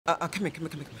Come here.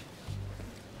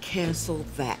 Cancel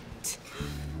that.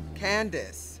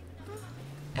 Candace,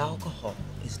 alcohol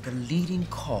is the leading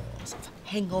cause of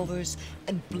hangovers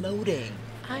and bloating.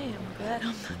 I am glad I'm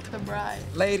not the bride.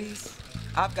 Ladies,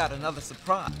 I've got another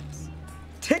surprise.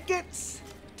 Tickets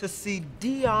to see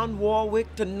Dionne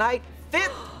Warwick tonight,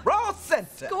 5th Row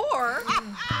Center. Score?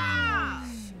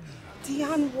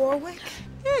 Dionne Warwick?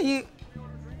 Yeah,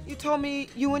 you told me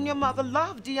you and your mother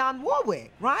love Dionne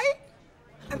Warwick, right?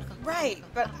 Right,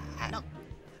 but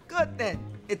Good then,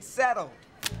 it's settled.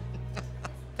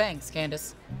 Thanks,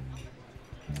 Candace.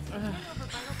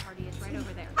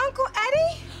 Uncle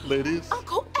Eddie? Ladies,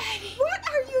 Uncle Eddie, what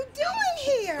are you doing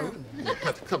here? I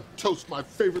had to come toast my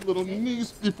favorite little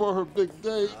niece before her big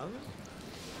day.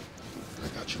 I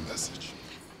got your message.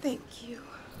 Thank you.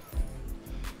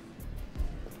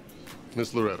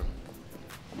 Miss Loretta,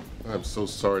 I'm so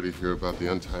sorry to hear about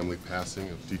the untimely passing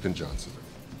of Deacon Johnson.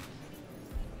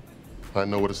 I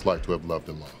know what it's like to have loved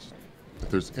and lost. If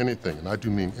there's anything, and I do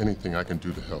mean anything I can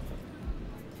do to help,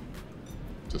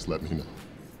 just let me know.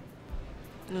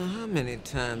 Now, how many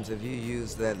times have you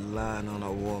used that line on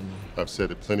a woman? I've said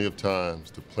it plenty of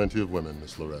times to plenty of women,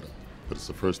 Miss Loretta, but it's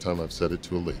the first time I've said it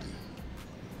to a lady.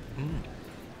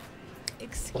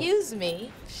 Excuse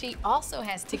me, she also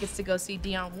has tickets to go see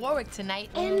Dionne Warwick tonight.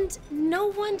 And no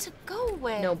one to go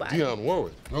with. Nobody. Dionne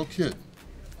Warwick, no kidding.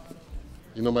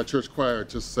 You know, my church choir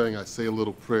just sang I Say a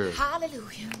Little Prayer.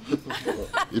 Hallelujah.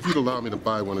 If you'd allow me to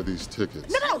buy one of these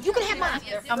tickets. No, you can have mine.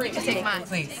 I'm going to take mine.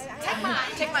 Please. Take mine.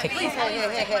 Take mine. Please.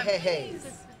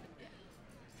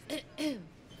 Hey.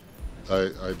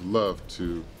 I'd love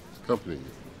to accompany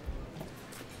you.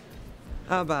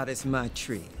 How about it's my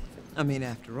treat? I mean,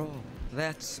 after all,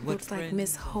 that's what Looks like friends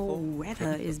Miss for.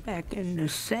 Loretta is back in the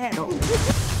saddle.